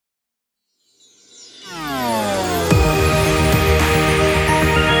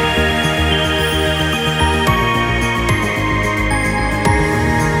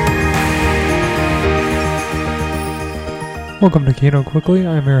Welcome to Kino Quickly,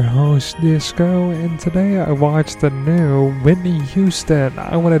 I'm your host Disco, and today I watched the new Whitney Houston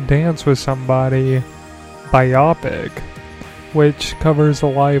I Wanna Dance With Somebody biopic, which covers the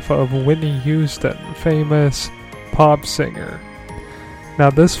life of Whitney Houston, famous pop singer. Now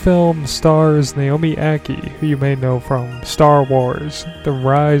this film stars Naomi Ackie, who you may know from Star Wars, The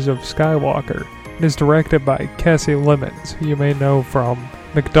Rise of Skywalker, and is directed by Kasi Lemmons, who you may know from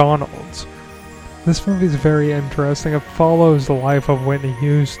McDonald's. This movie is very interesting. It follows the life of Whitney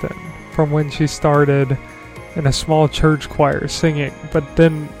Houston from when she started in a small church choir singing, but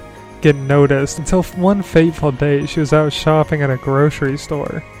didn't get noticed until one fateful day she was out shopping at a grocery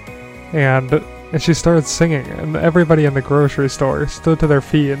store, and she started singing, and everybody in the grocery store stood to their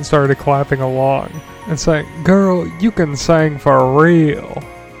feet and started clapping along. It's like, girl, you can sing for real.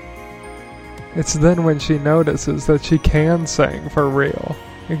 It's then when she notices that she can sing for real.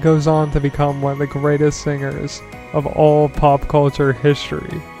 It goes on to become one of the greatest singers of all pop culture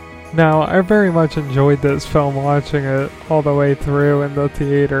history. Now, I very much enjoyed this film, watching it all the way through in the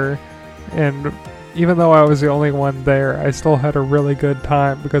theater, and even though I was the only one there, I still had a really good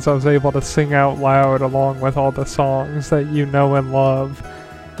time because I was able to sing out loud along with all the songs that you know and love.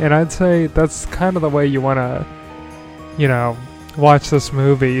 And I'd say that's kind of the way you want to, watch this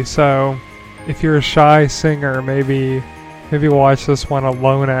movie. So, if you're a shy singer, maybe watch this one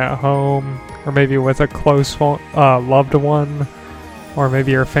alone at home, or maybe with a close loved one, or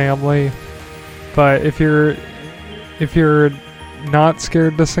maybe your family. But if you're not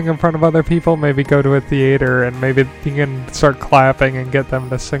scared to sing in front of other people, maybe go to a theater and maybe you can start clapping and get them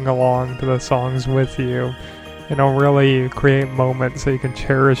to sing along to the songs with you. It'll really create moments that you can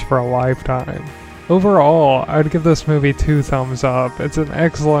cherish for a lifetime. Overall, I'd give this movie 2 thumbs up. It's an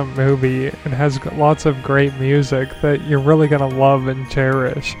excellent movie. It has lots of great music that you're really going to love and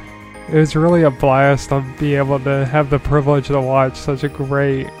cherish. It was really a blast to be able to have the privilege to watch such a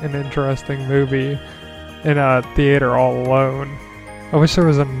great and interesting movie in a theater all alone. I wish there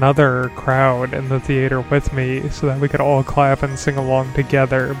was another crowd in the theater with me so that we could all clap and sing along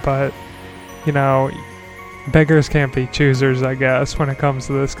together, but, beggars can't be choosers, I guess, when it comes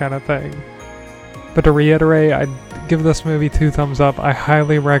to this kind of thing. But to reiterate, I'd give this movie 2 thumbs up. I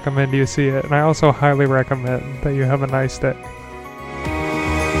highly recommend you see it, and I also highly recommend that you have a nice day.